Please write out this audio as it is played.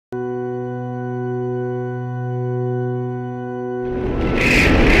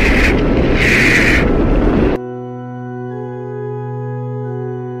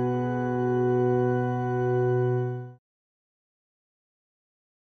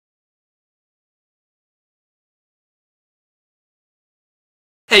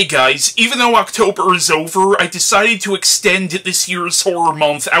Hey guys, even though October is over, I decided to extend this year's horror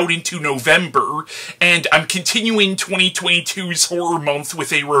month out into November, and I'm continuing 2022's horror month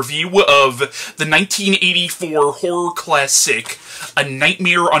with a review of the 1984 horror classic, A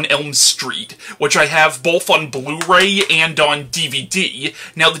Nightmare on Elm Street, which I have both on Blu-ray and on DVD.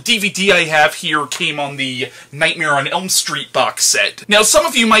 Now, the DVD I have here came on the Nightmare on Elm Street box set. Now, some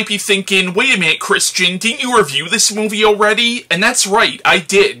of you might be thinking, wait a minute, Christian, didn't you review this movie already? And that's right, I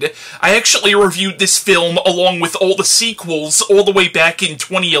did. I actually reviewed this film along with all the sequels all the way back in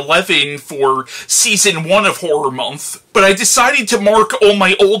 2011 for Season 1 of Horror Month. But I decided to mark all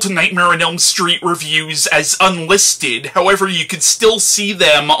my old Nightmare on Elm Street reviews as unlisted, however you could still see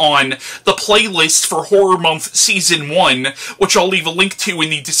them on the playlist for Horror Month Season 1, which I'll leave a link to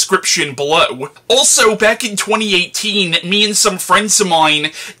in the description below. Also, back in 2018, me and some friends of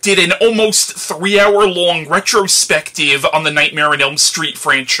mine did an almost 3-hour-long retrospective on the Nightmare on Elm Street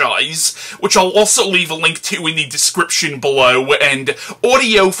franchise, which I'll also leave a link to in the description below, and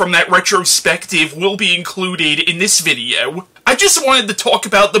audio from that retrospective will be included in this video. I just wanted to talk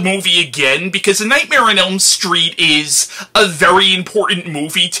about the movie again because A Nightmare on Elm Street is a very important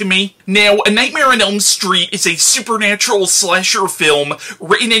movie to me. Now, A Nightmare on Elm Street is a supernatural slasher film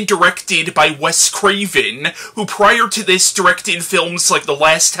written and directed by Wes Craven, who prior to this directed films like The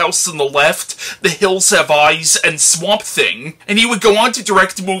Last House on the Left, The Hills Have Eyes, and Swamp Thing. And he would go on to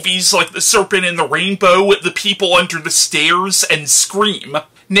direct movies like The Serpent and the Rainbow, The People Under the Stairs, and Scream.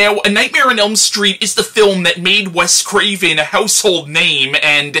 Now, A Nightmare on Elm Street is the film that made Wes Craven a household name,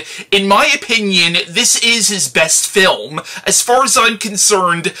 and in my opinion, this is his best film. As far as I'm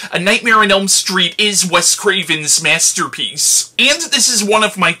concerned, A Nightmare on Elm Street is Wes Craven's masterpiece. And this is one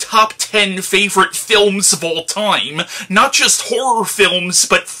of my top 10 favorite films of all time. Not just horror films,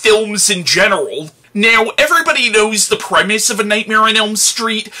 but films in general. Now, everybody knows the premise of A Nightmare on Elm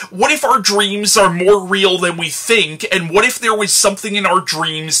Street. What if our dreams are more real than we think, and what if there was something in our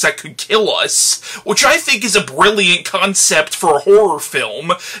dreams that could kill us? Which I think is a brilliant concept for a horror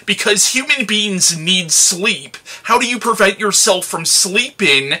film, because human beings need sleep. How do you prevent yourself from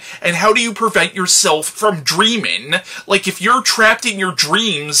sleeping, and how do you prevent yourself from dreaming? Like, if you're trapped in your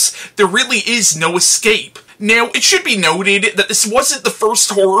dreams, there really is no escape. Now, it should be noted that this wasn't the first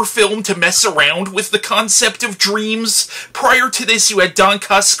horror film to mess around with the concept of dreams. Prior to this, you had Don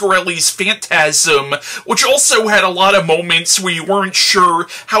Coscarelli's Phantasm, which also had a lot of moments where you weren't sure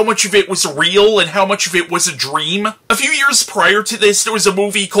how much of it was real and how much of it was a dream. A few years prior to this, there was a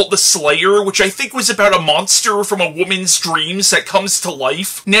movie called The Slayer, which I think was about a monster from a woman's dreams that comes to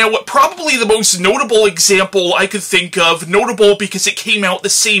life. Now, probably the most notable example I could think of, notable because it came out the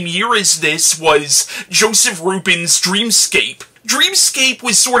same year as this, was Joseph Rubin's Dreamscape. Dreamscape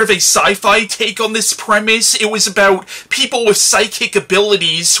was sort of a sci-fi take on this premise. It was about people with psychic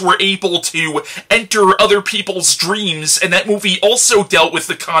abilities who were able to enter other people's dreams, and that movie also dealt with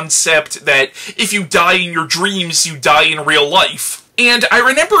the concept that if you die in your dreams, you die in real life. And I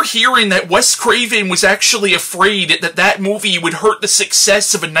remember hearing that Wes Craven was actually afraid that that movie would hurt the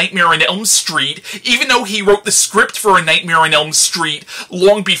success of A Nightmare on Elm Street. Even though he wrote the script for A Nightmare on Elm Street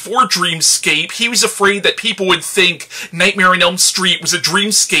long before Dreamscape, he was afraid that people would think Nightmare on Elm Street was a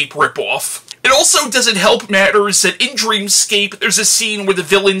Dreamscape ripoff. It also doesn't help matters that in Dreamscape, there's a scene where the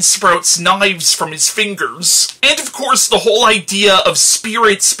villain sprouts knives from his fingers. And of course, the whole idea of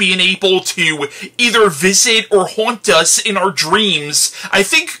spirits being able to either visit or haunt us in our dreams, I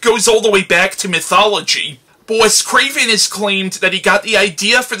think goes all the way back to mythology. Wes Craven has claimed that he got the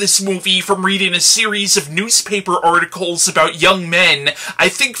idea for this movie from reading a series of newspaper articles about young men, I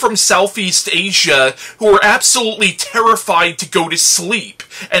think from Southeast Asia, who were absolutely terrified to go to sleep,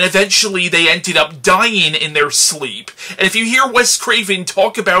 and eventually they ended up dying in their sleep. And if you hear Wes Craven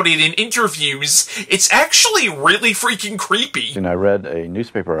talk about it in interviews, it's actually really freaking creepy. And I read a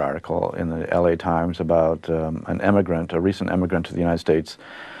newspaper article in the LA Times about an immigrant, a recent immigrant to the United States,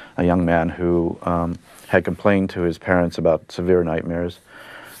 a young man who had complained to his parents about severe nightmares.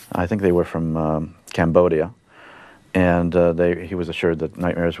 I think they were from Cambodia, and he was assured that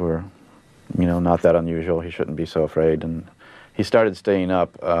nightmares were, you know, not that unusual. He shouldn't be so afraid, and he started staying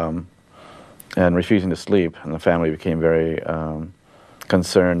up and refusing to sleep, and the family became very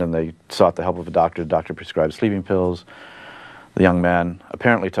concerned, and they sought the help of a doctor. The doctor prescribed sleeping pills. The young man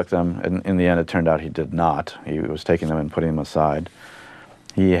apparently took them, and in the end it turned out he did not. He was taking them and putting them aside.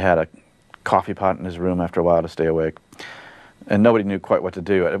 He had a coffee pot in his room after a while to stay awake, and nobody knew quite what to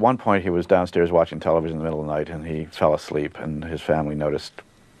do. At one point, he was downstairs watching television in the middle of the night, and he fell asleep, and his family noticed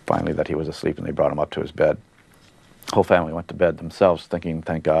finally that he was asleep, and they brought him up to his bed. The whole family went to bed themselves, thinking,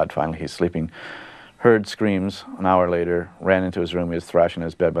 thank God, finally he's sleeping heard screams an hour later, ran into his room, he was thrashing in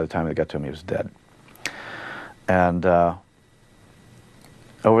his bed. By the time they got to him, he was dead. And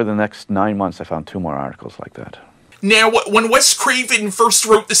over the next 9 months, I found 2 more articles like that. Now, when Wes Craven first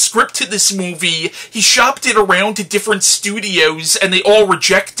wrote the script to this movie, he shopped it around to different studios, and they all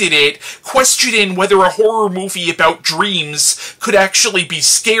rejected it, questioning whether a horror movie about dreams could actually be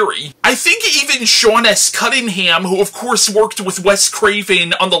scary. I think even Sean S. Cunningham, who of course worked with Wes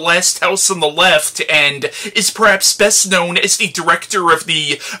Craven on The Last House on the Left, and is perhaps best known as the director of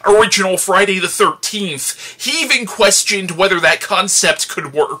the original Friday the 13th, he even questioned whether that concept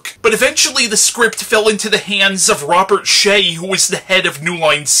could work. But eventually the script fell into the hands of Robert Shaye, who was the head of New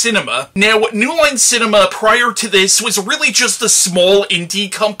Line Cinema. Now, New Line Cinema, prior to this, was really just a small indie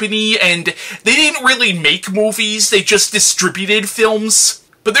company, and they didn't really make movies, they just distributed films.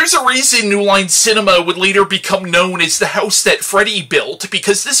 But there's a reason New Line Cinema would later become known as the house that Freddy built,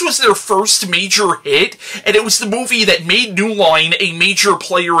 because this was their first major hit, and it was the movie that made New Line a major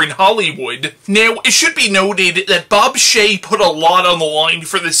player in Hollywood. Now, it should be noted that Bob Shaye put a lot on the line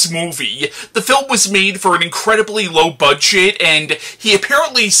for this movie. The film was made for an incredibly low budget, and he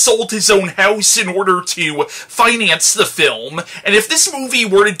apparently sold his own house in order to finance the film, and if this movie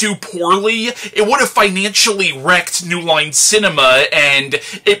were to do poorly, it would have financially wrecked New Line Cinema, and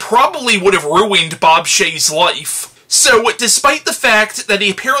it probably would have ruined Bob Shaye's life. So, despite the fact that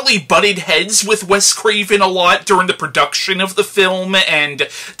he apparently butted heads with Wes Craven a lot during the production of the film, and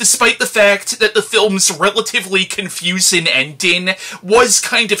despite the fact that the film's relatively confusing ending was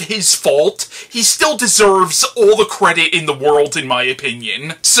kind of his fault, he still deserves all the credit in the world, in my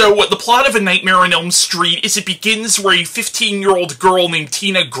opinion. So, the plot of A Nightmare on Elm Street is it begins where a 15-year-old girl named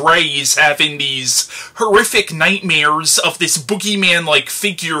Tina Gray is having these horrific nightmares of this boogeyman-like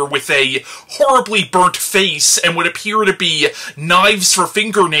figure with a horribly burnt face and what appear to be knives for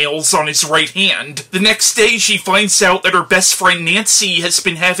fingernails on his right hand. The next day, she finds out that her best friend Nancy has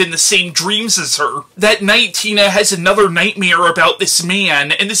been having the same dreams as her. That night, Tina has another nightmare about this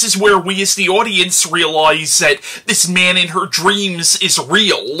man, and this is where we as the audience realize that this man in her dreams is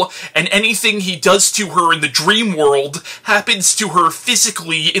real, and anything he does to her in the dream world happens to her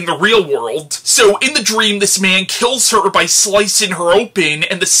physically in the real world. So, in the dream, this man kills her by slicing her open,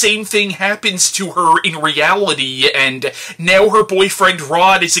 and the same thing happens to her in reality, and now her boyfriend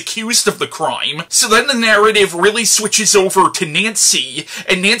Rod is accused of the crime. So then the narrative really switches over to Nancy,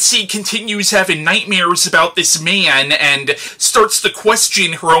 and Nancy continues having nightmares about this man, and starts to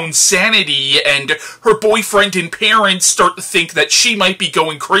question her own sanity, and her boyfriend and parents start to think that she might be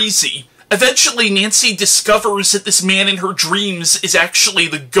going crazy. Eventually, Nancy discovers that this man in her dreams is actually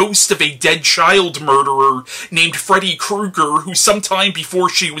the ghost of a dead child murderer named Freddy Krueger, who sometime before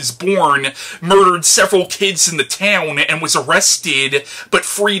she was born murdered several kids in the town and was arrested, but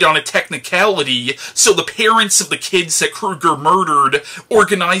freed on a technicality. So the parents of the kids that Krueger murdered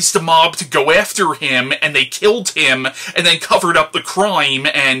organized a mob to go after him, and they killed him, and then covered up the crime,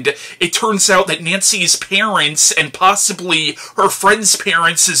 and it turns out that Nancy's parents, and possibly her friend's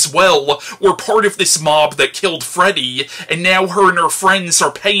parents as well, were part of this mob that killed Freddy, and now her and her friends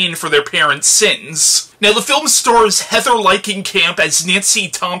are paying for their parents' sins. Now, the film stars Heather Langenkamp as Nancy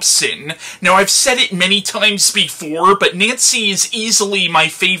Thompson. Now, I've said it many times before, but Nancy is easily my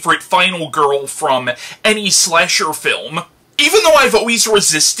favorite final girl from any slasher film. Even though I've always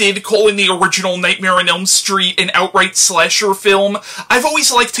resisted calling the original Nightmare on Elm Street an outright slasher film, I've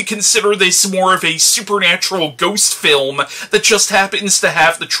always liked to consider this more of a supernatural ghost film that just happens to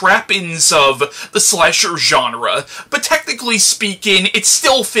have the trappings of the slasher genre. But technically speaking, it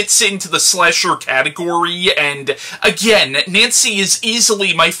still fits into the slasher category, and again, Nancy is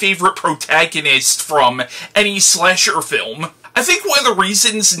easily my favorite protagonist from any slasher film. I think one of the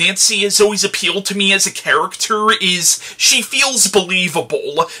reasons Nancy has always appealed to me as a character is she feels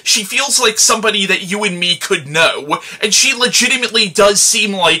believable. She feels like somebody that you and me could know, and she legitimately does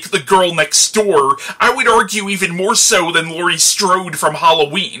seem like the girl next door. I would argue even more so than Laurie Strode from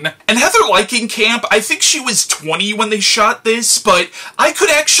Halloween. And Heather Langenkamp, I think she was 20 when they shot this, but I could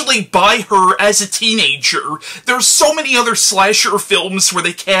actually buy her as a teenager. There's so many other slasher films where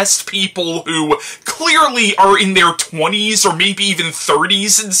they cast people who clearly are in their 20s or maybe even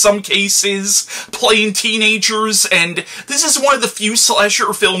 30s in some cases, playing teenagers, and this is one of the few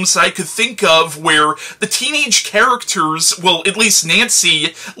slasher films I could think of where the teenage characters, well, at least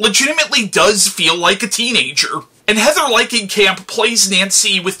Nancy, legitimately does feel like a teenager. And Heather Langenkamp plays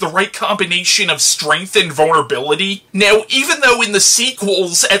Nancy with the right combination of strength and vulnerability. Now, even though in the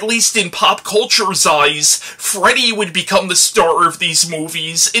sequels, at least in pop culture's eyes, Freddy would become the star of these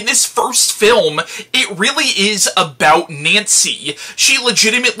movies, in this first film, it really is about Nancy. She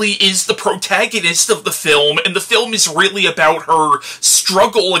legitimately is the protagonist of the film, and the film is really about her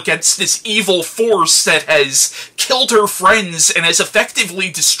struggle against this evil force that has killed her friends and has effectively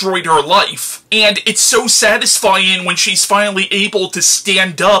destroyed her life. And it's so satisfying when she's finally able to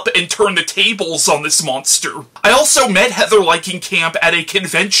stand up and turn the tables on this monster. I also met Heather Langenkamp at a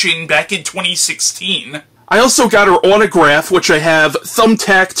convention back in 2016. I also got her autograph, which I have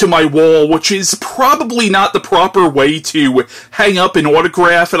thumbtacked to my wall, which is probably not the proper way to hang up an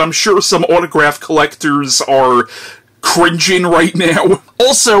autograph, and I'm sure some autograph collectors are cringing right now.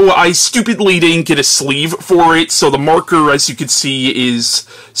 Also, I stupidly didn't get a sleeve for it, so the marker, as you can see, is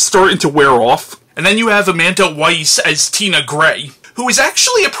starting to wear off. And then you have Amanda Wyss as Tina Gray, who is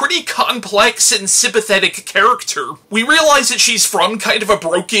actually a pretty complex and sympathetic character. We realize that she's from kind of a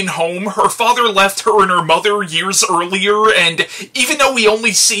broken home. Her father left her and her mother years earlier, and even though we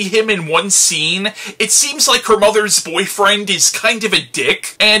only see him in one scene, it seems like her mother's boyfriend is kind of a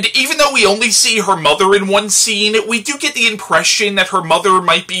dick. And even though we only see her mother in one scene, we do get the impression that her mother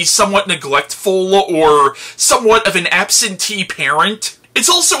might be somewhat neglectful or somewhat of an absentee parent. It's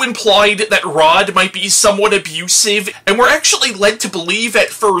also implied that Rod might be somewhat abusive, and we're actually led to believe at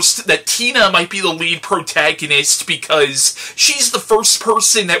first that Tina might be the lead protagonist because she's the first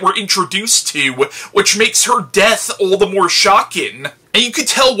person that we're introduced to, which makes her death all the more shocking. And you could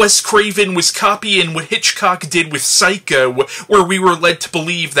tell Wes Craven was copying what Hitchcock did with Psycho, where we were led to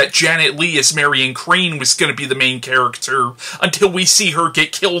believe that Janet Leigh as Marion Crane was going to be the main character, until we see her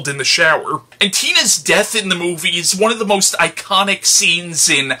get killed in the shower. And Tina's death in the movie is one of the most iconic scenes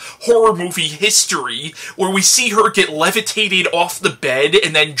in horror movie history, where we see her get levitated off the bed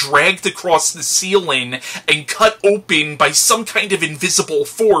and then dragged across the ceiling and cut open by some kind of invisible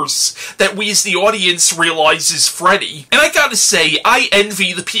force that we as the audience realize is Freddy. And I gotta say, I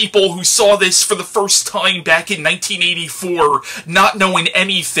envy the people who saw this for the first time back in 1984, not knowing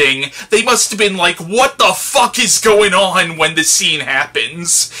anything. They must have been like, what the fuck is going on when this scene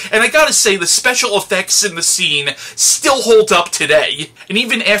happens? And I gotta say, the special effects in the scene still hold up today. And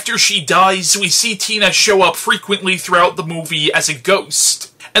even after she dies, we see Tina show up frequently throughout the movie as a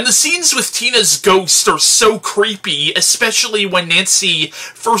ghost. And the scenes with Tina's ghost are so creepy, especially when Nancy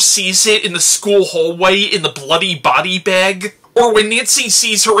first sees it in the school hallway in the bloody body bag. Or when Nancy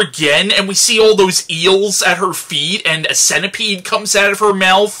sees her again and we see all those eels at her feet and a centipede comes out of her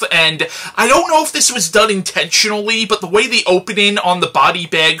mouth, and I don't know if this was done intentionally, but the way the opening on the body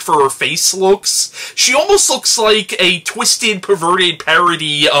bag for her face looks, she almost looks like a twisted, perverted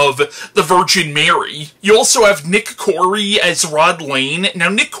parody of the Virgin Mary. You also have Nick Corri as Rod Lane. Now,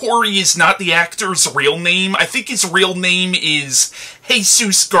 Nick Corri is not the actor's real name. I think his real name is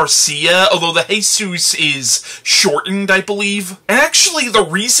Jesus Garcia, although the Jesus is shortened, I believe. And actually, the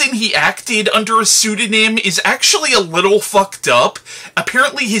reason he acted under a pseudonym is actually a little fucked up.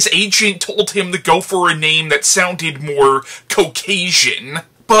 Apparently, his agent told him to go for a name that sounded more Caucasian.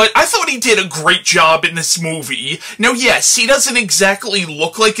 But I thought he did a great job in this movie. Now yes, he doesn't exactly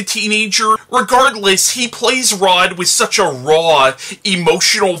look like a teenager. Regardless, he plays Rod with such a raw,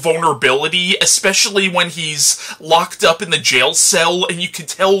 emotional vulnerability, especially when he's locked up in the jail cell, and you can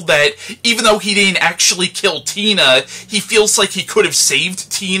tell that even though he didn't actually kill Tina, he feels like he could have saved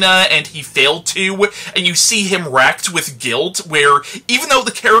Tina, and he failed to, and you see him racked with guilt, where even though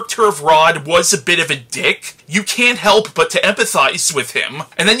the character of Rod was a bit of a dick, you can't help but to empathize with him.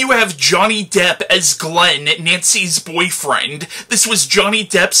 And then you have Johnny Depp as Glenn, Nancy's boyfriend. This was Johnny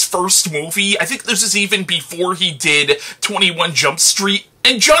Depp's first movie. I think this is even before he did 21 Jump Street.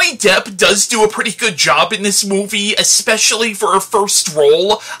 And Johnny Depp does do a pretty good job in this movie, especially for a first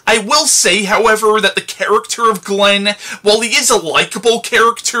role. I will say, however, that the character of Glenn, while he is a likable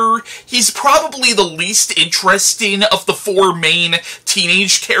character, he's probably the least interesting of the four main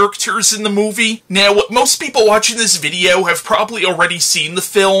teenage characters in the movie. Now, most people watching this video have probably already seen the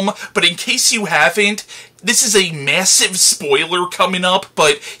film, but in case you haven't, this is a massive spoiler coming up,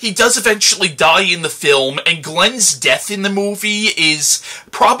 but he does eventually die in the film, and Glenn's death in the movie is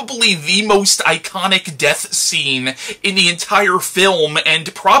probably the most iconic death scene in the entire film,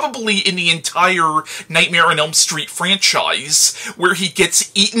 and probably in the entire Nightmare on Elm Street franchise, where he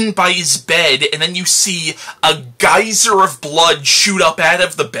gets eaten by his bed, and then you see a geyser of blood shoot up out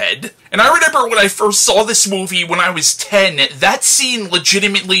of the bed. And I remember when I first saw this movie when I was 10, that scene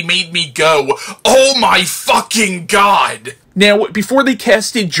legitimately made me go, oh my fucking god! Now, before they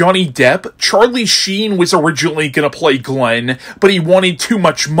casted Johnny Depp, Charlie Sheen was originally going to play Glenn, but he wanted too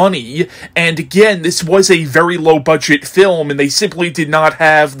much money, and again, this was a very low-budget film, and they simply did not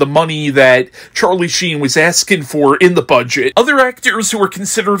have the money that Charlie Sheen was asking for in the budget. Other actors who were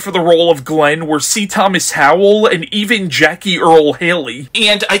considered for the role of Glenn were C. Thomas Howell and even Jackie Earle Haley.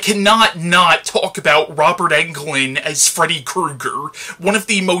 And I cannot not talk about Robert Englund as Freddy Krueger, one of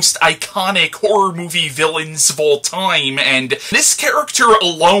the most iconic horror movie villains of all time, and this character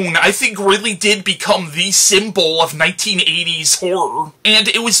alone, I think, really did become the symbol of 1980s horror. And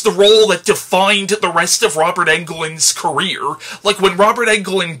it was the role that defined the rest of Robert Englund's career. Like, when Robert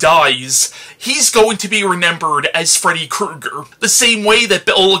Englund dies, he's going to be remembered as Freddy Krueger, the same way that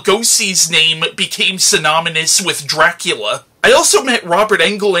Bela Lugosi's name became synonymous with Dracula. I also met Robert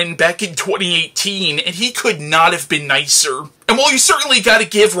Englund back in 2018, and he could not have been nicer. And while you certainly gotta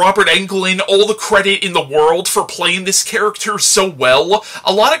give Robert Englund all the credit in the world for playing this character so well,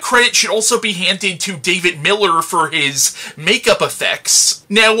 a lot of credit should also be handed to David Miller for his makeup effects.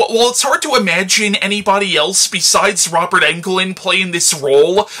 Now, while it's hard to imagine anybody else besides Robert Englund playing this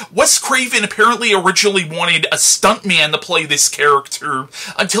role, Wes Craven apparently originally wanted a stuntman to play this character,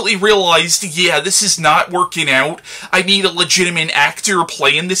 until he realized, yeah, this is not working out. I need a legitimate actor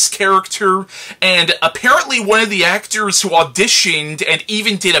playing this character, and apparently one of the actors who auditioned and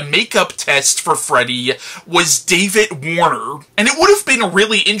even did a makeup test for Freddy was David Warner. And it would have been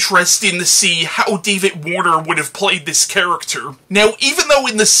really interesting to see how David Warner would have played this character. Now, even though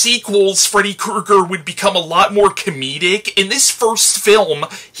in the sequels Freddy Krueger would become a lot more comedic, in this first film,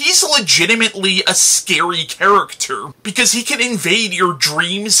 he's legitimately a scary character, because he can invade your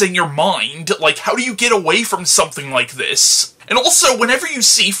dreams and your mind. Like, how do you get away from something like this? And also, whenever you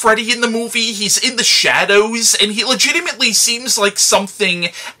see Freddy in the movie, he's in the shadows, and he legitimately seems like something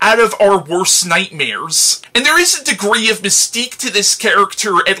out of our worst nightmares. And there is a degree of mystique to this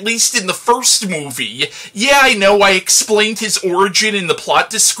character, at least in the first movie. Yeah, I know I explained his origin in the plot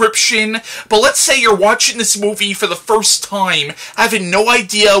description, but let's say you're watching this movie for the first time, having no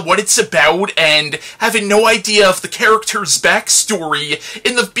idea what it's about, and having no idea of the character's backstory.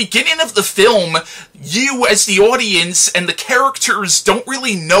 In the beginning of the film, you, as the audience, and the characters don't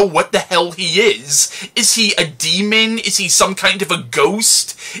really know what the hell he is. Is he a demon? Is he some kind of a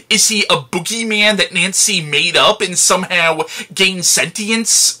ghost? Is he a boogeyman that Nancy made up and somehow gained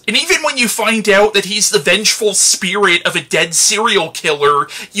sentience? And even when you find out that he's the vengeful spirit of a dead serial killer,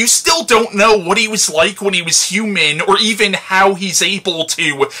 you still don't know what he was like when he was human, or even how he's able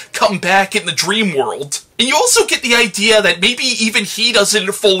to come back in the dream world. And you also get the idea that maybe even he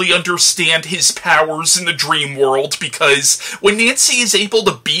doesn't fully understand his powers in the dream world, because when Nancy is able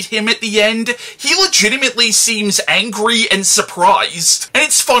to beat him at the end, he legitimately seems angry and surprised. And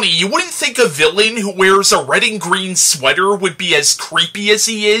it's funny, you wouldn't think a villain who wears a red and green sweater would be as creepy as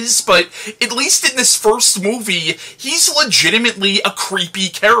he is, but at least in this first movie, he's legitimately a creepy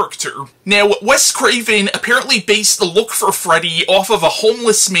character. Now, Wes Craven apparently based the look for Freddy off of a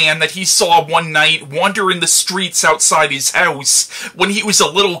homeless man that he saw one night wander in the streets outside his house when he was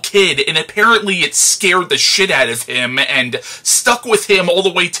a little kid, and apparently it scared the shit out of him and stuck with him all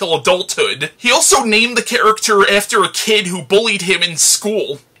the way till adulthood. He also named the character after a kid who bullied him in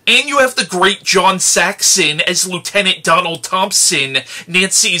school. And you have the great John Saxon as Lieutenant Donald Thompson,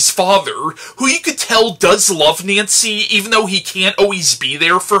 Nancy's father, who you could tell does love Nancy, even though he can't always be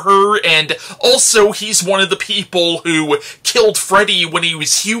there for her, and also he's one of the people who killed Freddy when he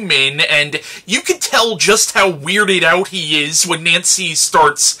was human, and you can tell just how weirded out he is when Nancy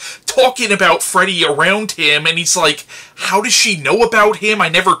starts talking about Freddy around him, and he's like, how does she know about him? I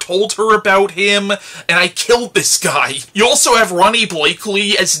never told her about him, and I killed this guy. You also have Ronee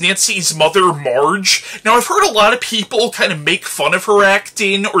Blakley as Nancy's mother, Marge. Now, I've heard a lot of people kind of make fun of her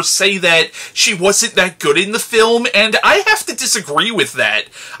acting, or say that she wasn't that good in the film, and I have to disagree with that.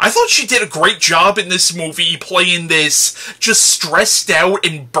 I thought she did a great job in this movie, playing this just stressed out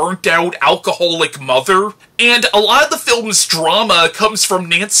and burnt out alcoholic mother. And a lot of the film's drama comes from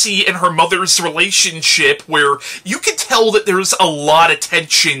Nancy and her mother's relationship, where you can tell that there's a lot of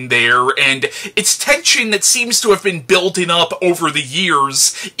tension there, and it's tension that seems to have been building up over the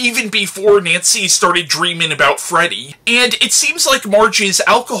years, even before Nancy started dreaming about Freddy. And it seems like Marge's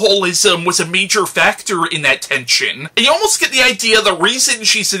alcoholism was a major factor in that tension. And you almost get the idea the reason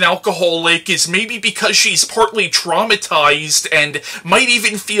she's an alcoholic is maybe because she's partly traumatized and might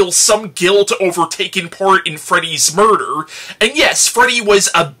even feel some guilt over taking part in Freddy's murder. And yes, Freddy was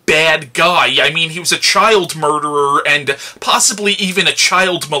a bad guy. I mean, he was a child murderer, and and possibly even a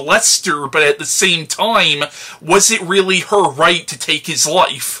child molester, but at the same time, was it really her right to take his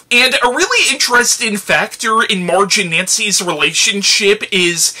life? And a really interesting factor in Marge and Nancy's relationship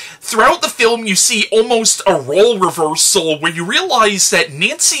is, throughout the film you see almost a role reversal where you realize that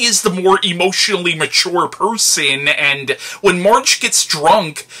Nancy is the more emotionally mature person, and when Marge gets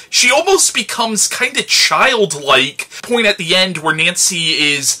drunk, she almost becomes kinda childlike. Point at the end where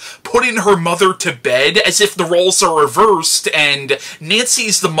Nancy is putting her mother to bed as if the roles are reversed, and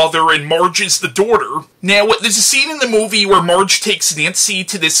Nancy's the mother and Marge is the daughter. Now, there's a scene in the movie where Marge takes Nancy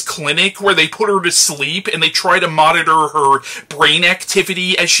to this clinic where they put her to sleep and they try to monitor her brain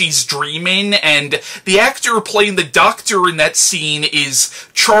activity as she's dreaming, and the actor playing the doctor in that scene is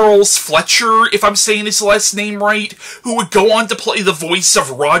Charles Fleischer, if I'm saying his last name right, who would go on to play the voice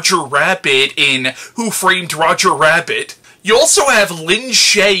of Roger Rabbit in Who Framed Roger Rabbit. You also have Lynn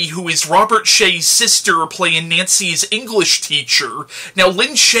Shaye, who is Robert Shaye's sister, playing Nancy's English teacher. Now,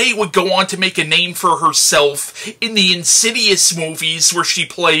 Lynn Shaye would go on to make a name for herself in the Insidious movies, where she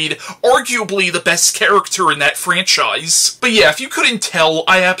played arguably the best character in that franchise. But yeah, if you couldn't tell,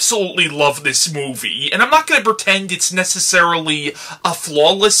 I absolutely love this movie, and I'm not going to pretend it's necessarily a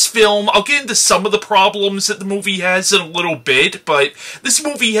flawless film. I'll get into some of the problems that the movie has in a little bit, but this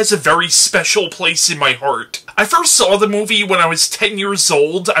movie has a very special place in my heart. I first saw the movie when I was 10 years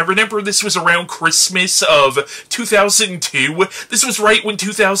old. I remember this was around Christmas of 2002. This was right when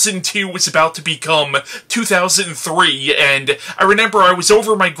 2002 was about to become 2003, and I remember I was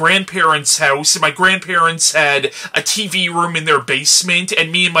over at my grandparents' house, and my grandparents had a TV room in their basement,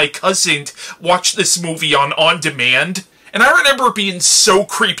 and me and my cousin watched this movie on demand. And I remember being so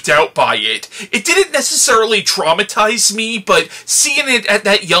creeped out by it. It didn't necessarily traumatize me, but seeing it at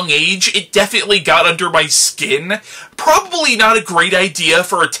that young age, it definitely got under my skin. Probably not a great idea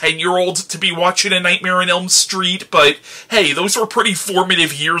for a 10-year-old to be watching A Nightmare on Elm Street, but hey, those were pretty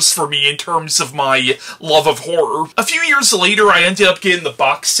formative years for me in terms of my love of horror. A few years later, I ended up getting the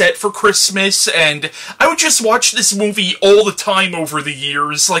box set for Christmas, and I would just watch this movie all the time over the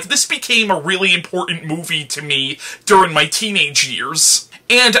years. Like, this became a really important movie to me during my teenage years.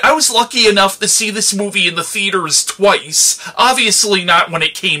 And I was lucky enough to see this movie in the theaters twice. Obviously not when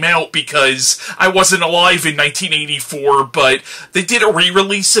it came out, because I wasn't alive in 1984, but they did a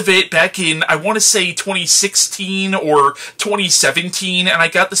re-release of it back in, I want to say 2016 or 2017, and I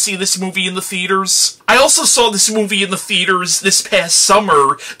got to see this movie in the theaters. I also saw this movie in the theaters this past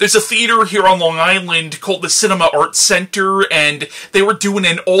summer. There's a theater here on Long Island called the Cinema Arts Center, and they were doing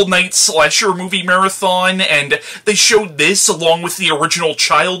an all-night slasher movie marathon, and they showed this along with the original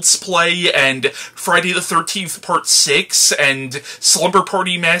Child's Play and Friday the 13th Part 6 and Slumber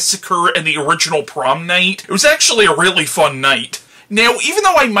Party Massacre and the original Prom Night. It was actually a really fun night. Now, even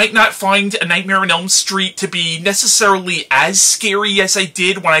though I might not find A Nightmare on Elm Street to be necessarily as scary as I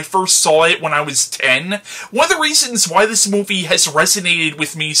did when I first saw it when I was 10, one of the reasons why this movie has resonated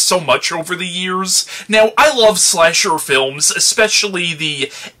with me so much over the years. Now, I love slasher films, especially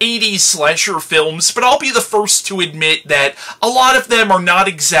the 80s slasher films, but I'll be the first to admit that a lot of them are not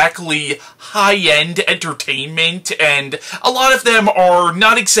exactly high-end entertainment, and a lot of them are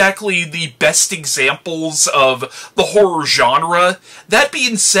not exactly the best examples of the horror genre. That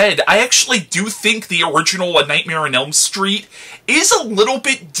being said, I actually do think the original A Nightmare on Elm Street is a little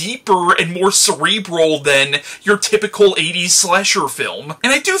bit deeper and more cerebral than your typical 80s slasher film.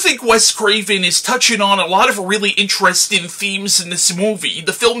 And I do think Wes Craven is touching on a lot of really interesting themes in this movie.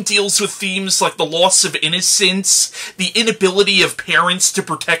 The film deals with themes like the loss of innocence, the inability of parents to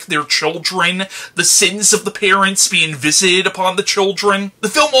protect their children, the sins of the parents being visited upon the children. The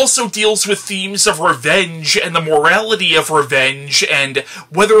film also deals with themes of revenge and the morality of revenge, and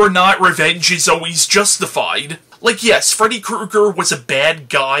whether or not revenge is always justified. Like, yes, Freddy Krueger was a bad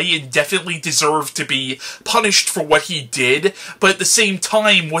guy and definitely deserved to be punished for what he did, but at the same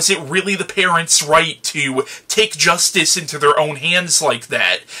time, was it really the parents' right to take justice into their own hands like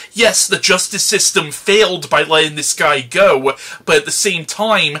that? Yes, the justice system failed by letting this guy go, but at the same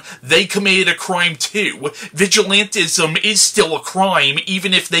time, they committed a crime too. Vigilantism is still a crime,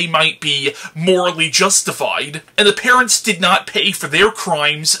 even if they might be morally justified. And the parents did not pay for their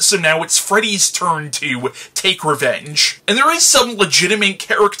crimes, so now it's Freddy's turn to take revenge. And there is some legitimate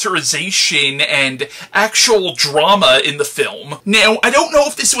characterization and actual drama in the film. Now, I don't know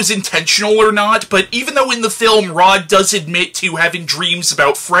if this was intentional or not, but even though in the film Rod does admit to having dreams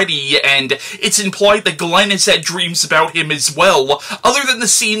about Freddy, and it's implied that Glenn has had dreams about him as well, other than the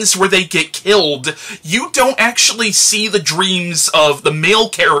scenes where they get killed, you don't actually see the dreams of the male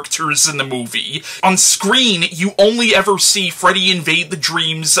characters in the movie. On screen, you only ever see Freddy invade the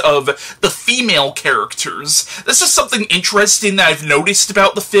dreams of the female characters. This is something interesting that I've noticed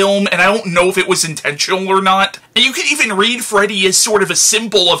about the film, and I don't know if it was intentional or not. And you can even read Freddy as sort of a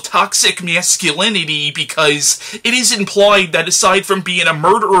symbol of toxic masculinity, because it is implied that aside from being a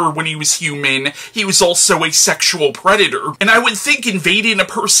murderer when he was human, he was also a sexual predator. And I would think invading a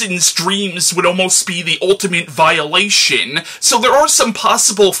person's dreams would almost be the ultimate violation. So there are some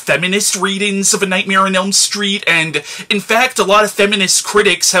possible feminist readings of A Nightmare on Elm Street, and in fact a lot of feminist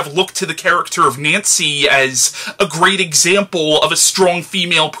critics have looked to the character of Nancy as a great example of a strong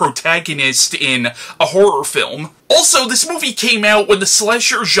female protagonist in a horror film. Also, this movie came out when the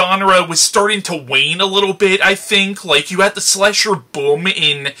slasher genre was starting to wane a little bit, I think. Like, you had the slasher boom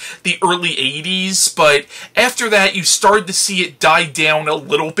in the early 80s, but after that you started to see it die down a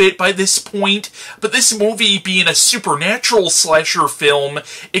little bit by this point. But this movie being a supernatural slasher film,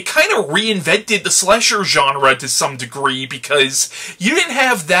 it kind of reinvented the slasher genre to some degree, because you didn't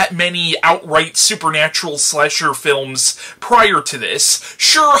have that many outright supernatural slasher films prior to this.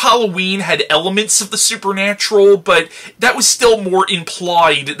 Sure, Halloween had elements of the supernatural, but that was still more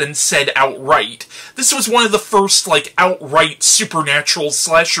implied than said outright. This was one of the first, like, outright supernatural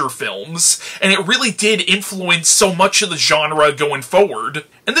slasher films, and it really did influence so much of the genre going forward.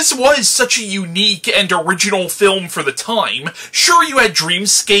 And this was such a unique and original film for the time. Sure, you had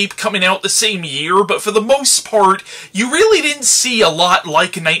Dreamscape coming out the same year, but for the most part, you really didn't see a lot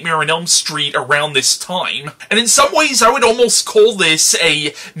like Nightmare on Elm Street around this time. And in some ways, I would almost call this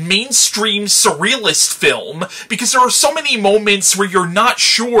a mainstream surrealist film, because there are so many moments where you're not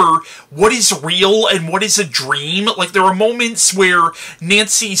sure what is real and what is a dream. Like, there are moments where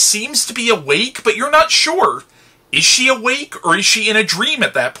Nancy seems to be awake, but you're not sure. Is she awake, or is she in a dream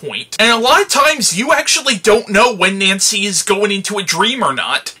at that point? And a lot of times, you actually don't know when Nancy is going into a dream or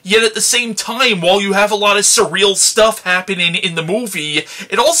not. Yet at the same time, while you have a lot of surreal stuff happening in the movie,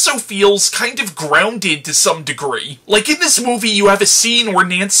 it also feels kind of grounded to some degree. Like, in this movie, you have a scene where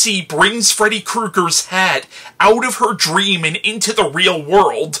Nancy brings Freddy Krueger's hat out of her dream and into the real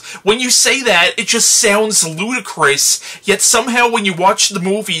world. When you say that, it just sounds ludicrous, yet somehow when you watch the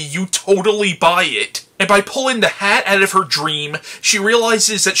movie, you totally buy it. And by pulling the hat out of her dream, she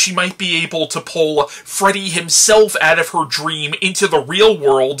realizes that she might be able to pull Freddy himself out of her dream into the real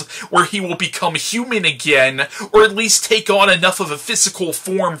world, where he will become human again, or at least take on enough of a physical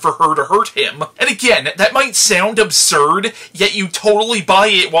form for her to hurt him. And again, that might sound absurd, yet you totally buy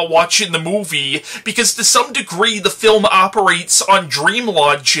it while watching the movie, because to some degree the film operates on dream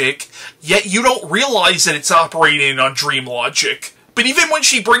logic, yet you don't realize that it's operating on dream logic. But even when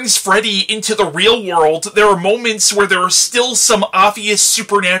she brings Freddy into the real world, there are moments where there are still some obvious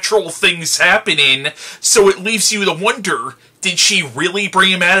supernatural things happening, so it leaves you to wonder, did she really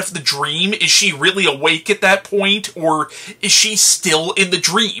bring him out of the dream? Is she really awake at that point, or is she still in the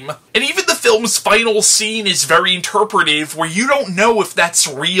dream? And even the film's final scene is very interpretive, where you don't know if that's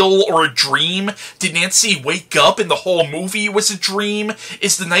real or a dream. Did Nancy wake up and the whole movie was a dream?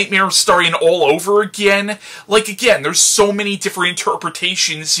 Is the nightmare starting all over again? Like, again, there's so many different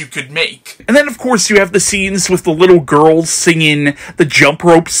interpretations you could make. And then, of course, you have the scenes with the little girls singing the jump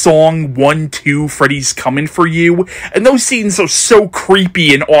rope song, 1, 2, Freddy's coming for you. And those scenes are so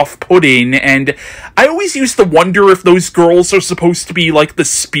creepy and off-putting, and I always used to wonder if those girls are supposed to be like the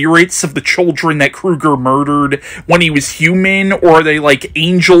spirits of the children that Krueger murdered when he was human, or are they like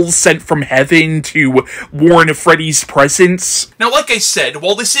angels sent from heaven to warn of Freddy's presence? Now, like I said,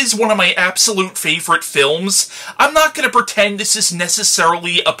 while this is one of my absolute favorite films, I'm not going to pretend this is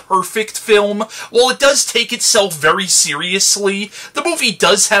necessarily a perfect film. While it does take itself very seriously, the movie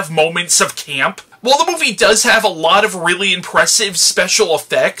does have moments of camp. While the movie does have a lot of really impressive special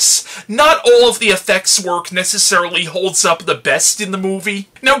effects, not all of the effects work necessarily holds up the best in the movie.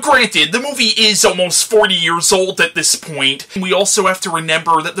 Now granted, the movie is almost 40 years old at this point. We also have to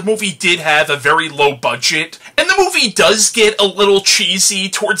remember that the movie did have a very low budget, and the movie does get a little cheesy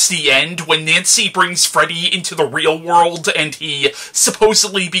towards the end when Nancy brings Freddy into the real world and he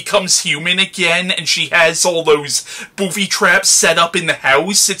supposedly becomes human again, and she has all those booby traps set up in the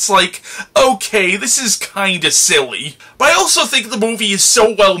house. It's like, okay, this is kinda silly. But I also think the movie is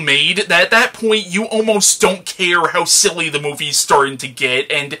so well made that at that point you almost don't care how silly the movie's starting to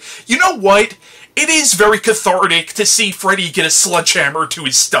get, and you know what? It is very cathartic to see Freddy get a sledgehammer to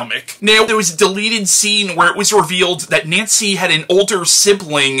his stomach. Now, there was a deleted scene where it was revealed that Nancy had an older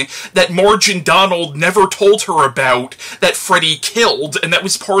sibling that Marge and Donald never told her about that Freddy killed, and that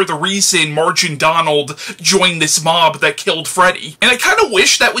was part of the reason Marge and Donald joined this mob that killed Freddy. And I kinda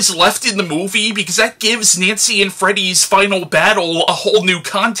wish that was left in the movie, because that gives Nancy and Freddy's final battle a whole new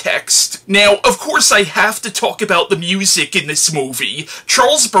context. Now, of course I have to talk about the music in this movie.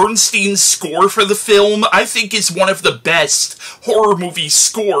 Charles Bernstein's score for for the film, I think is one of the best horror movie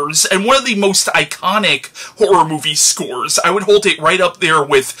scores, and one of the most iconic horror movie scores. I would hold it right up there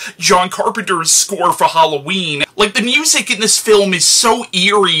with John Carpenter's score for Halloween. Like, the music in this film is so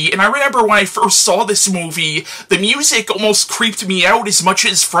eerie, and I remember when I first saw this movie, the music almost creeped me out as much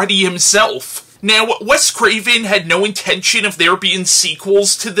as Freddy himself. Now, Wes Craven had no intention of there being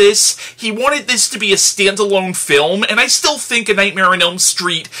sequels to this. He wanted this to be a standalone film, and I still think A Nightmare on Elm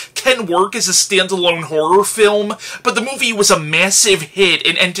Street can work as a standalone horror film, but the movie was a massive hit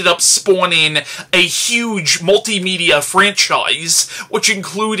and ended up spawning a huge multimedia franchise, which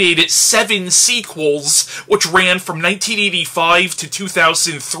included 7 sequels, which ran from 1985 to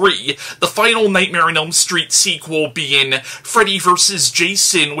 2003, the final Nightmare on Elm Street sequel being Freddy vs.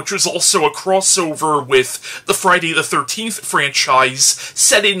 Jason, which was also a crossover with the Friday the 13th franchise,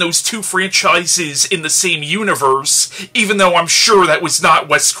 setting those 2 franchises in the same universe, even though I'm sure that was not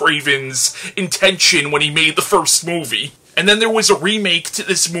Wes Craven's intention when he made the first movie. And then there was a remake to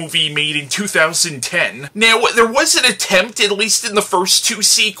this movie made in 2010. Now, there was an attempt, at least in the first 2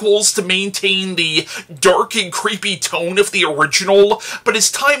 sequels, to maintain the dark and creepy tone of the original, but as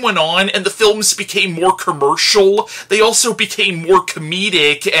time went on and the films became more commercial, they also became more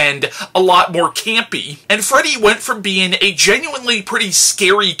comedic and a lot more campy. And Freddy went from being a genuinely pretty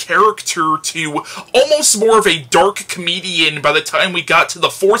scary character to almost more of a dark comedian by the time we got to the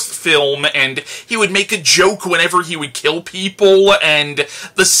 4th film, and he would make a joke whenever he would kill people, and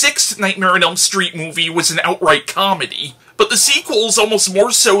the 6th Nightmare on Elm Street movie was an outright comedy. But the sequels, almost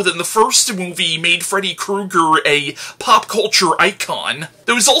more so than the first movie, made Freddy Krueger a pop culture icon.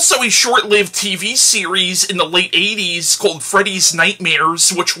 There was also a short-lived TV series in the late 80s called Freddy's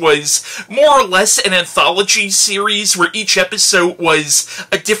Nightmares, which was more or less an anthology series where each episode was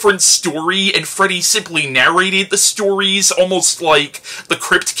a different story and Freddy simply narrated the stories, almost like the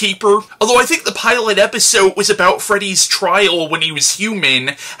Crypt Keeper. Although I think the pilot episode was about Freddy's trial when he was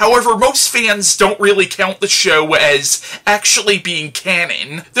human. However, most fans don't really count the show as actually being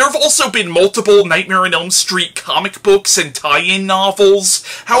canon. There have also been multiple Nightmare on Elm Street comic books and tie-in novels.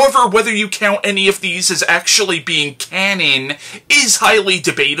 However, whether you count any of these as actually being canon is highly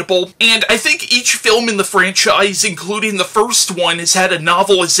debatable, and I think each film in the franchise, including the first one, has had a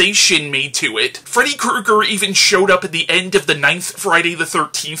novelization made to it. Freddy Krueger even showed up at the end of the 9th Friday the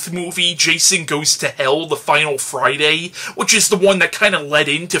 13th movie, Jason Goes to Hell, The Final Friday, which is the one that kind of led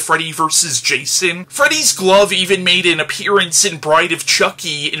into Freddy vs. Jason. Freddy's glove even made an appearance in Bride of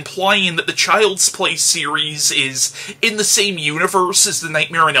Chucky, implying that the Child's Play series is in the same universe as the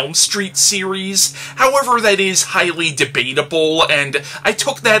Nightmare on Elm Street series. However, that is highly debatable, and I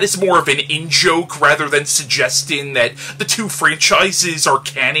took that as more of an in-joke rather than suggesting that the 2 franchises are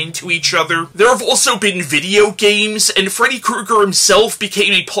canon to each other. There have also been video games, and Freddy Krueger himself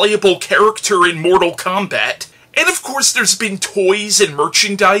became a playable character in Mortal Kombat. And of course there's been toys and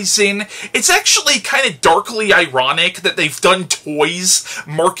merchandising. It's actually kind of darkly ironic that they've done toys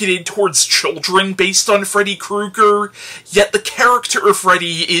marketed towards children based on Freddy Krueger, yet the character of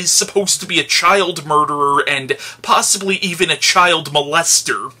Freddy is supposed to be a child murderer and possibly even a child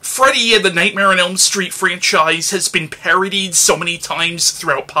molester. Freddy and the Nightmare on Elm Street franchise has been parodied so many times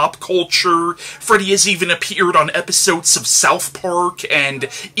throughout pop culture. Freddy has even appeared on episodes of South Park, and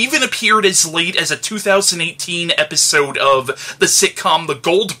even appeared as late as a 2018 episode of the sitcom The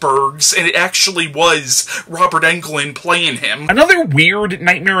Goldbergs, and it actually was Robert Englund playing him. Another weird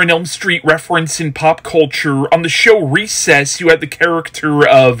Nightmare on Elm Street reference in pop culture, on the show Recess, you had the character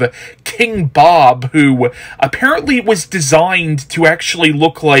of King Bob, who apparently was designed to actually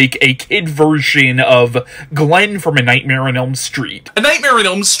look like a kid version of Glenn from A Nightmare on Elm Street. A Nightmare on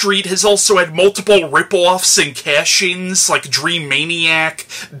Elm Street has also had multiple rip-offs and cash-ins, like Dream Maniac,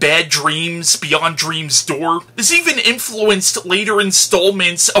 Bad Dreams, Beyond Dream's Door. This even influenced later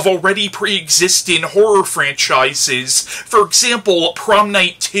installments of already pre-existing horror franchises. For example, Prom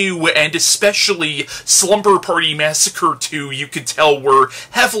Night 2 and especially Slumber Party Massacre 2, you could tell, were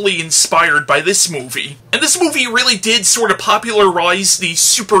heavily inspired by this movie. And this movie really did sort of popularize the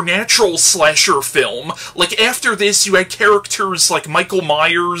supernatural slasher film. Like, after this, you had characters like Michael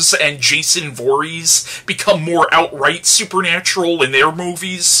Myers and Jason Voorhees become more outright supernatural in their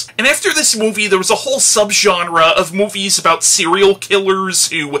movies. And after this movie, there was a whole subgenre of movies about serial killers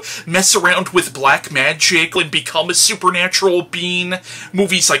who mess around with black magic and become a supernatural being.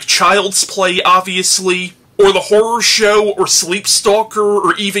 Movies like Child's Play, obviously. or The Horror Show, or Sleep Stalker,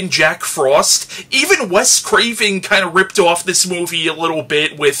 or even Jack Frost. Even Wes Craven kind of ripped off this movie a little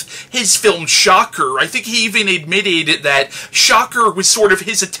bit with his film Shocker. I think he even admitted that Shocker was sort of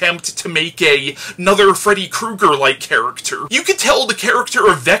his attempt to make another Freddy Krueger-like character. You could tell the character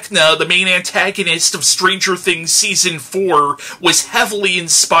of Vecna, the main antagonist of Stranger Things Season 4, was heavily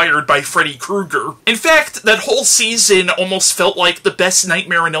inspired by Freddy Krueger. In fact, that whole season almost felt like the best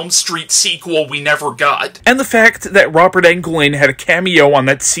Nightmare on Elm Street sequel we never got. And the fact that Robert Englund had a cameo on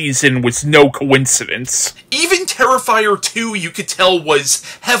that season was no coincidence. Even Terrifier 2, you could tell, was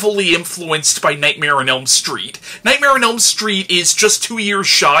heavily influenced by Nightmare on Elm Street. Nightmare on Elm Street is just 2 years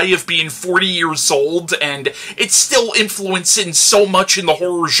shy of being 40 years old, and it's still influencing so much in the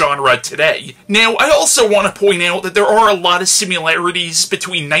horror genre today. Now, I also want to point out that there are a lot of similarities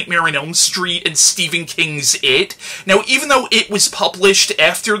between Nightmare on Elm Street and Stephen King's It. Now, even though It was published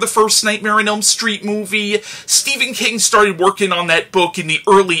after the first Nightmare on Elm Street movie, Stephen King started working on that book in the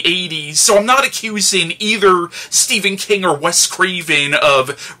early 80s, so I'm not accusing either Stephen King or Wes Craven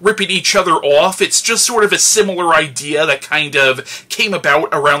of ripping each other off. It's just sort of a similar idea that kind of came about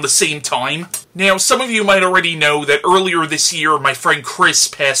around the same time. Now, some of you might already know that earlier this year, my friend Chris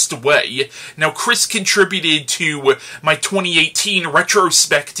passed away. Now, Chris contributed to my 2018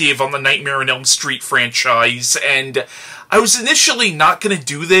 retrospective on the Nightmare on Elm Street franchise, and I was initially not going to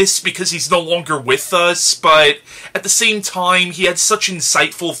do this because he's no longer with us, but at the same time, he had such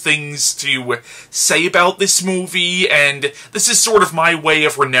insightful things to say about this movie, and this is sort of my way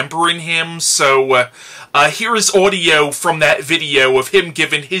of remembering him, so here is audio from that video of him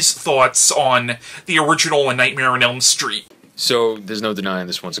giving his thoughts on the original A Nightmare on Elm Street. So, there's no denying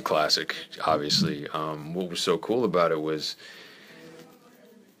this one's a classic, obviously. What was so cool about it was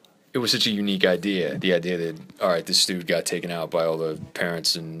such a unique idea. The idea that, alright, this dude got taken out by all the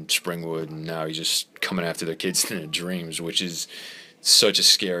parents in Springwood, and now he's just coming after their kids in their dreams, which is such a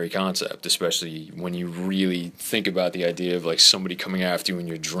scary concept, especially when you really think about the idea of, like, somebody coming after you in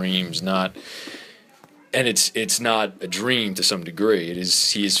your dreams, and it's not a dream to some degree.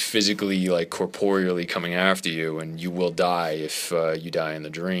 He is physically, like, corporeally coming after you, and you will die if you die in the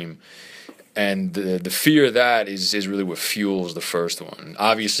dream. And the fear of that is really what fuels the first one.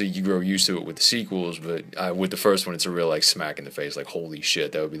 Obviously, you grow used to it with the sequels, but with the first one, it's a real, like, smack in the face, like, holy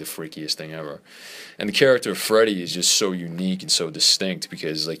shit, that would be the freakiest thing ever. And the character of Freddy is just so unique and so distinct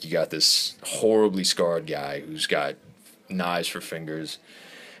because, like, you got this horribly scarred guy who's got knives for fingers,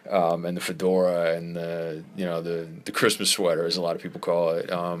 and the fedora and the Christmas sweater, as a lot of people call it.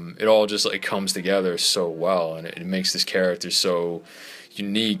 It all just, like, comes together so well, and it makes this character so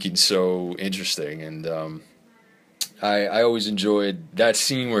unique and so interesting. And I always enjoyed that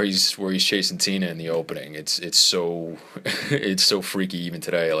scene where he's chasing Tina in the opening. It's so it's so freaky even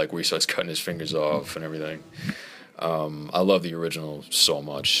today, like where he starts cutting his fingers off and everything. I love the original so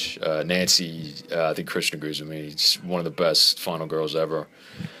much. Nancy, I think Christian agrees with me. It's one of the best final girls ever.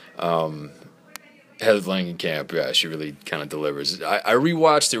 Heather Langenkamp, yeah, she really kind of delivers. I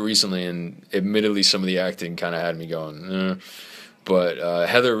rewatched it recently, and admittedly, some of the acting kind of had me going, But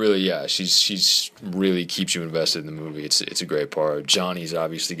Heather really, yeah, she's really keeps you invested in the movie. It's a great part. Johnny's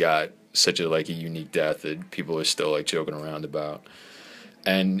obviously got such a unique death that people are still, like, joking around about.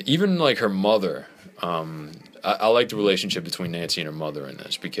 And even, like, her mother, I like the relationship between Nancy and her mother in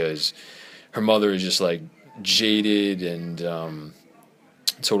this, because her mother is just, like, jaded and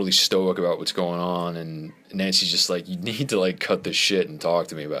totally stoic about what's going on, and Nancy's just like, you need to, like, cut this shit and talk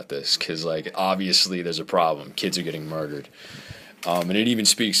to me about this, because, like, obviously there's a problem. Kids are getting murdered. And it even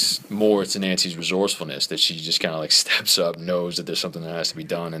speaks more to Nancy's resourcefulness, that she just kind of, like, steps up, knows that there's something that has to be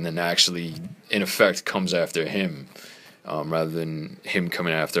done, and then actually, in effect, comes after him, rather than him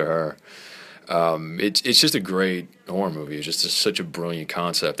coming after her. It's just a great horror movie. It's just such a brilliant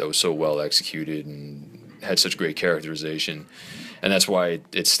concept that was so well executed and had such great characterization. And that's why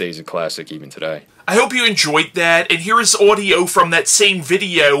it stays a classic even today. I hope you enjoyed that, and here is audio from that same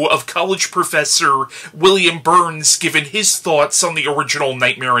video of college professor William Burns giving his thoughts on the original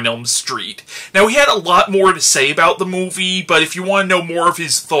Nightmare on Elm Street. Now, he had a lot more to say about the movie, but if you want to know more of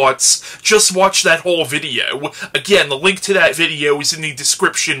his thoughts, just watch that whole video. Again, the link to that video is in the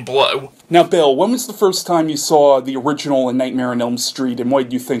description below. Now, Bill, when was the first time you saw the original A Nightmare on Elm Street, and what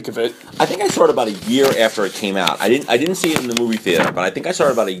did you think of it? I think I saw it about a year after it came out. I didn't see it in the movie theater, but I think I saw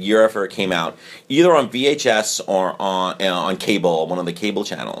it about a year after it came out, either either on VHS or on cable, one of the cable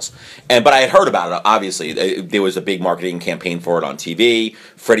channels. But I had heard about it. Obviously, there was a big marketing campaign for it on TV.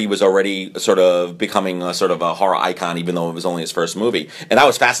 Freddy was already sort of becoming a sort of a horror icon, even though it was only his first movie. And I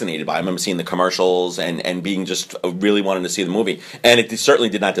was fascinated by it. I remember seeing the commercials and being just really wanting to see the movie. And it certainly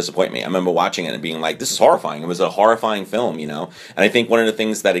did not disappoint me. I remember watching it and being like, this is horrifying. It was a horrifying film, you know. And I think one of the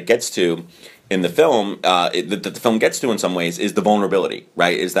things that it gets to in the film, that the film gets to in some ways, is the vulnerability,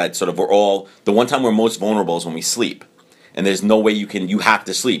 right? Is that sort of the one time we're most vulnerable is when we sleep. And there's no way you have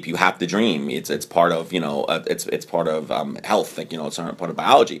to sleep, you have to dream. It's part of, you know, it's part of health, like, you know, it's part of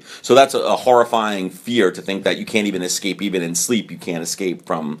biology. So that's a horrifying fear, to think that you can't even escape, even in sleep, you can't escape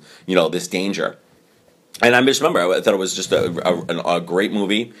from, you know, this danger. And I just remember, I thought it was just a great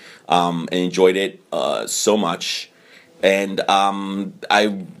movie, and enjoyed it so much. And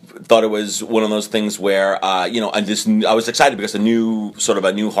I thought it was one of those things where, you know, I was excited because a new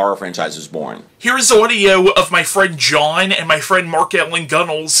horror franchise was born. Here's audio of my friend John and my friend Mark Ellen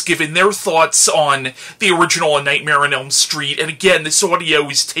Gunnels giving their thoughts on the original A Nightmare on Elm Street. And again, this audio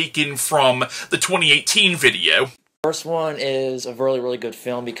is taken from the 2018 video. First one is a really, really good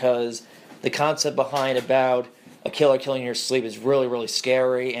film because the concept behind about a killer killing in your sleep is really, really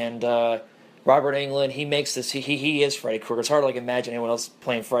scary. And Robert Englund, he makes this, he is Freddy Krueger. It's hard to like imagine anyone else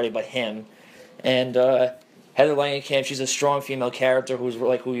playing Freddy but him. And Heather Langenkamp, she's a strong female character who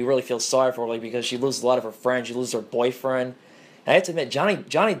you really feel sorry for, like, because she loses a lot of her friends, she loses her boyfriend. And I have to admit, Johnny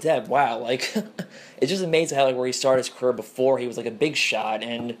Depp, wow, like, it's just amazing how, like, where he started his career before, he was like a big shot,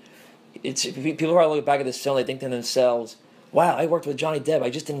 and people probably look back at this film, they think to themselves, wow, I worked with Johnny Depp, I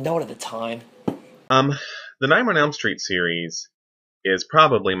just didn't know it at the time. The Nightmare on Elm Street series is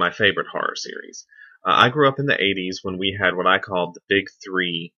probably my favorite horror series. I grew up in the 80s when we had what I called the Big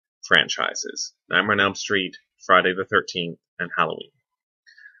Three franchises: Nightmare on Elm Street, Friday the 13th, and Halloween.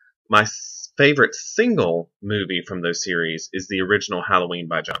 My favorite single movie from those series is the original Halloween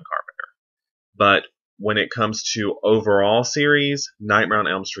by John Carpenter. But when it comes to overall series, Nightmare on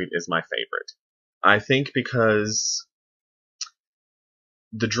Elm Street is my favorite. I think because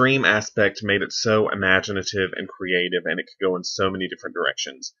the dream aspect made it so imaginative and creative, and it could go in so many different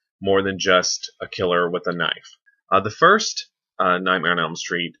directions, more than just a killer with a knife. The first Nightmare on Elm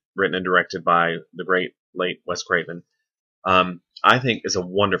Street, written and directed by the great late Wes Craven, I think is a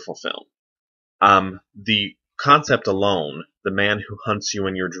wonderful film. The concept alone, the man who hunts you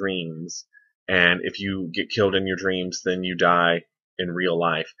in your dreams, and if you get killed in your dreams, then you die in real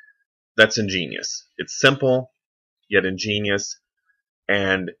life, that's ingenious. It's simple, yet ingenious.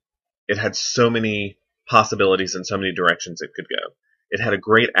 And it had so many possibilities and so many directions it could go. It had a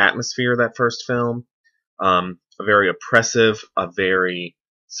great atmosphere, that first film. A very oppressive, a very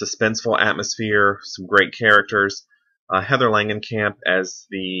suspenseful atmosphere, some great characters. Heather Langenkamp as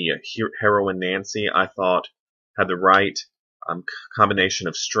the heroine Nancy, I thought, had the right combination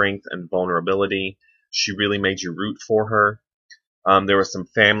of strength and vulnerability. She really made you root for her. There was some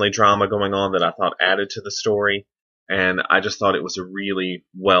family drama going on that I thought added to the story. And I just thought it was a really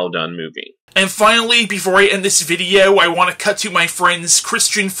well-done movie. And finally, before I end this video, I want to cut to my friends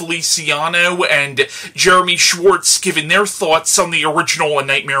Christian Feliciano and Jeremy Schwartz giving their thoughts on the original A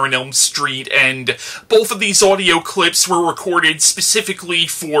Nightmare on Elm Street, and both of these audio clips were recorded specifically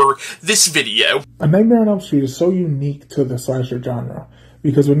for this video. A Nightmare on Elm Street is so unique to the slasher genre,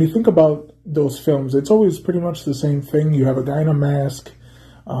 because when you think about those films, it's always pretty much the same thing. You have a guy in a mask,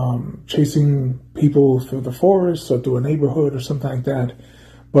 chasing people through the forest or through a neighborhood or something like that.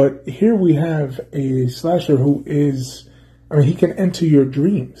 But here we have a slasher who is, I mean, he can enter your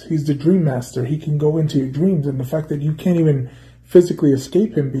dreams. He's the dream master. He can go into your dreams, and the fact that you can't even physically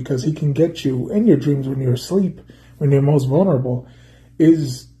escape him because he can get you in your dreams when you're asleep, when you're most vulnerable,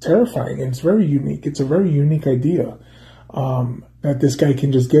 is terrifying. It's very unique. It's a very unique idea, that this guy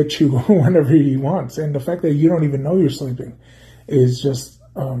can just get you whenever he wants. And the fact that you don't even know you're sleeping is just,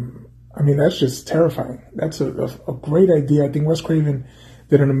 I mean, that's just terrifying. That's a great idea. I think Wes Craven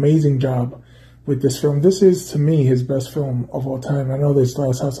did an amazing job with this film. This is, to me, his best film of all time. I know there's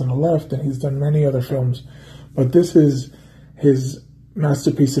Last House on the Left, and he's done many other films, but this is his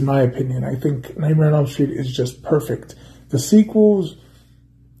masterpiece, in my opinion. I think Nightmare on Elm Street is just perfect. The sequels,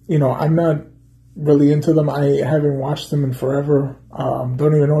 you know, I'm not really into them. I haven't watched them in forever.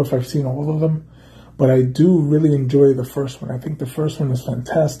 Don't even know if I've seen all of them. But I do really enjoy the first one. I think the first one is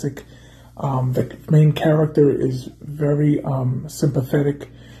fantastic. The main character is very sympathetic.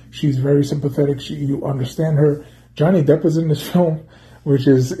 She's very sympathetic. You understand her. Johnny Depp is in this film, which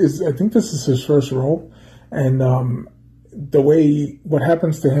is I think this is his first role. And what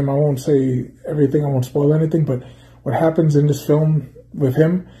happens to him, I won't say everything, I won't spoil anything, but what happens in this film with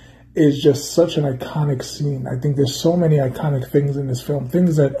him is just such an iconic scene. I think there's so many iconic things in this film,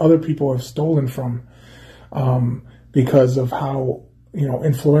 things that other people have stolen from, because of how,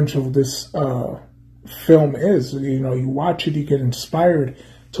 influential this film is. You watch it, you get inspired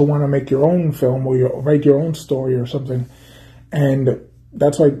to want to make your own film or write your own story or something. And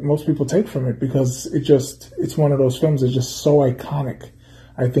that's why most people take from it, because it's one of those films that's just so iconic,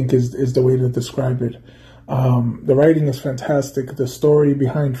 I think is the way to describe it. The writing is fantastic. The story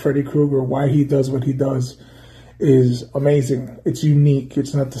behind Freddy Krueger, why he does what he does, is amazing. It's unique.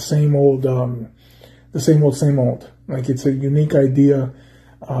 It's not the same old. Same old. Like, it's a unique idea.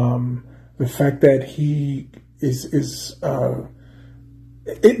 The fact that he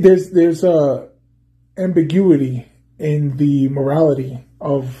there's a ambiguity in the morality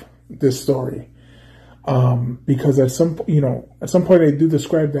of this story, because at some point they do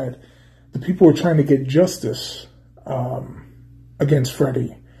describe that the people were trying to get justice against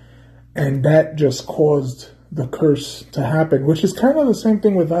Freddy, and that just caused the curse to happen, which is kind of the same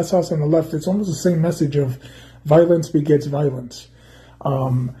thing with Last House on the Left. It's almost the same message of violence begets violence.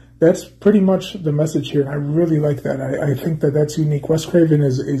 That's pretty much the message here, and I really like that. I think that that's unique. Wes Craven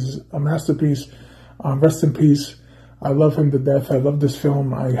is a masterpiece. Rest in peace. I love him to death. I love this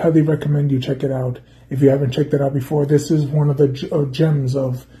film. I highly recommend you check it out if you haven't checked it out before. This is one of the gems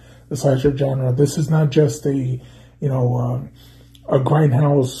of the slasher genre. This is not just a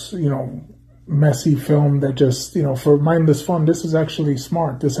grindhouse, messy film that just, for mindless fun. This is actually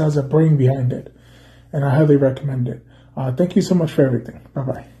smart. This has a brain behind it, and I highly recommend it. Thank you so much for everything.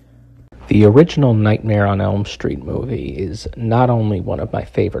 Bye-bye. The original Nightmare on Elm Street movie is not only one of my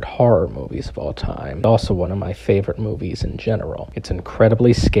favorite horror movies of all time, but also one of my favorite movies in general. It's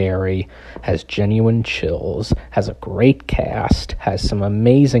incredibly scary, has genuine chills, has a great cast, has some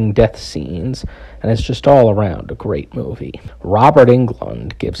amazing death scenes, and it's just all around a great movie. Robert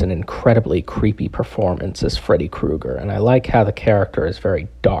Englund gives an incredibly creepy performance as Freddy Krueger, and I like how the character is very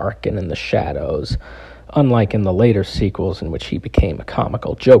dark and in the shadows, unlike in the later sequels in which he became a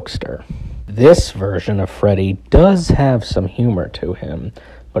comical jokester. This version of Freddy does have some humor to him,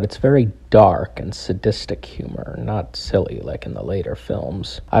 but it's very dark and sadistic humor, not silly like in the later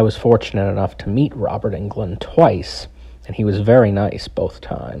films. I was fortunate enough to meet Robert Englund twice, and he was very nice both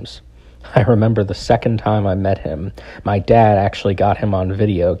times. I remember the second time I met him, my dad actually got him on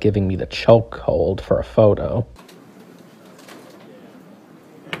video giving me the chokehold for a photo.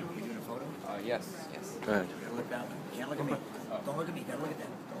 Yes. Go ahead. Look down. Can't look at me. Don't look at me. Gotta look at them.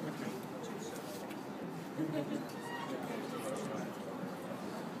 Don't look at me.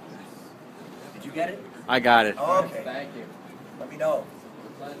 Did you get it? I got it. Oh, okay. Thank you. Let me know.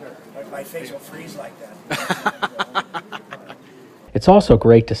 Pleasure. My face will freeze like that. It's also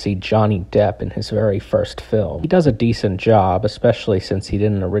great to see Johnny Depp in his very first film. He does a decent job, especially since he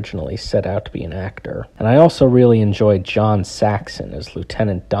didn't originally set out to be an actor. And I also really enjoyed John Saxon as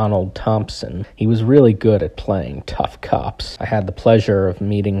Lieutenant Donald Thompson. He was really good at playing tough cops. I had the pleasure of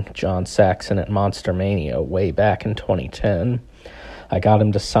meeting John Saxon at Monster Mania way back in 2010. I got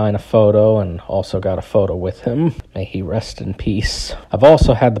him to sign a photo and also got a photo with him. May he rest in peace. I've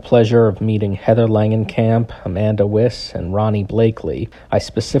also had the pleasure of meeting Heather Langenkamp, Amanda Wyss, and Ronee Blakley. I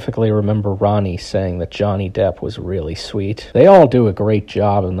specifically remember Ronee saying that Johnny Depp was really sweet. They all do a great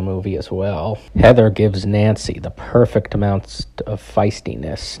job in the movie as well. Heather gives Nancy the perfect amounts of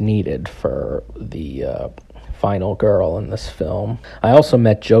feistiness needed for the final girl in this film. I also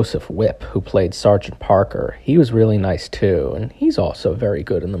met Joseph Whipp, who played Sergeant Parker. He was really nice too, and he's also very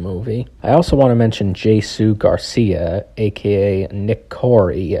good in the movie. I also want to mention Garcia, aka Nick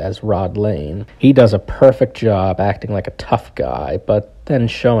Corri, as Rod Lane. He does a perfect job acting like a tough guy, but then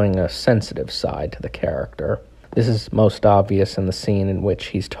showing a sensitive side to the character. This is most obvious in the scene in which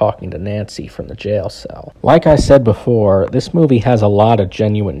he's talking to Nancy from the jail cell. Like I said before, this movie has a lot of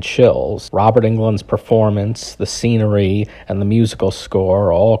genuine chills. Robert Englund's performance, the scenery, and the musical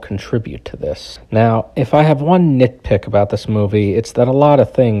score all contribute to this. Now, if I have one nitpick about this movie, it's that a lot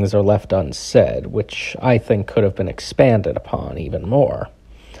of things are left unsaid, which I think could have been expanded upon even more.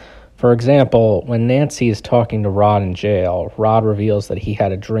 For example, when Nancy is talking to Rod in jail, Rod reveals that he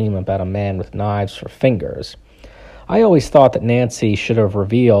had a dream about a man with knives for fingers. I always thought that Nancy should have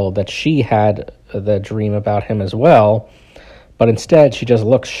revealed that she had the dream about him as well, but instead she just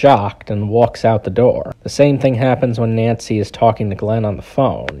looks shocked and walks out the door. The same thing happens when Nancy is talking to Glenn on the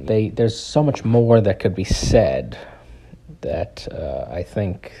phone. There's so much more that could be said that I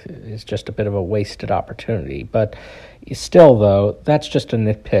think is just a bit of a wasted opportunity. But still, though, that's just a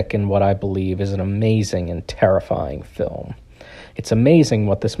nitpick in what I believe is an amazing and terrifying film. It's amazing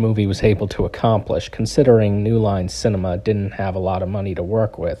what this movie was able to accomplish, considering New Line Cinema didn't have a lot of money to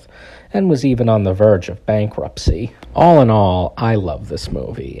work with, and was even on the verge of bankruptcy. All in all, I love this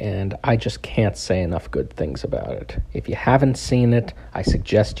movie, and I just can't say enough good things about it. If you haven't seen it, I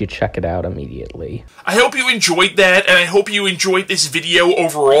suggest you check it out immediately. I hope you enjoyed that, and I hope you enjoyed this video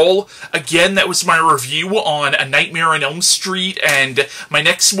overall. Again, that was my review on A Nightmare on Elm Street, and my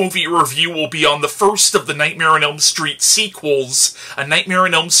next movie review will be on the first of the Nightmare on Elm Street sequels, A Nightmare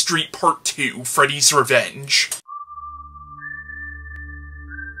on Elm Street Part 2, Freddy's Revenge.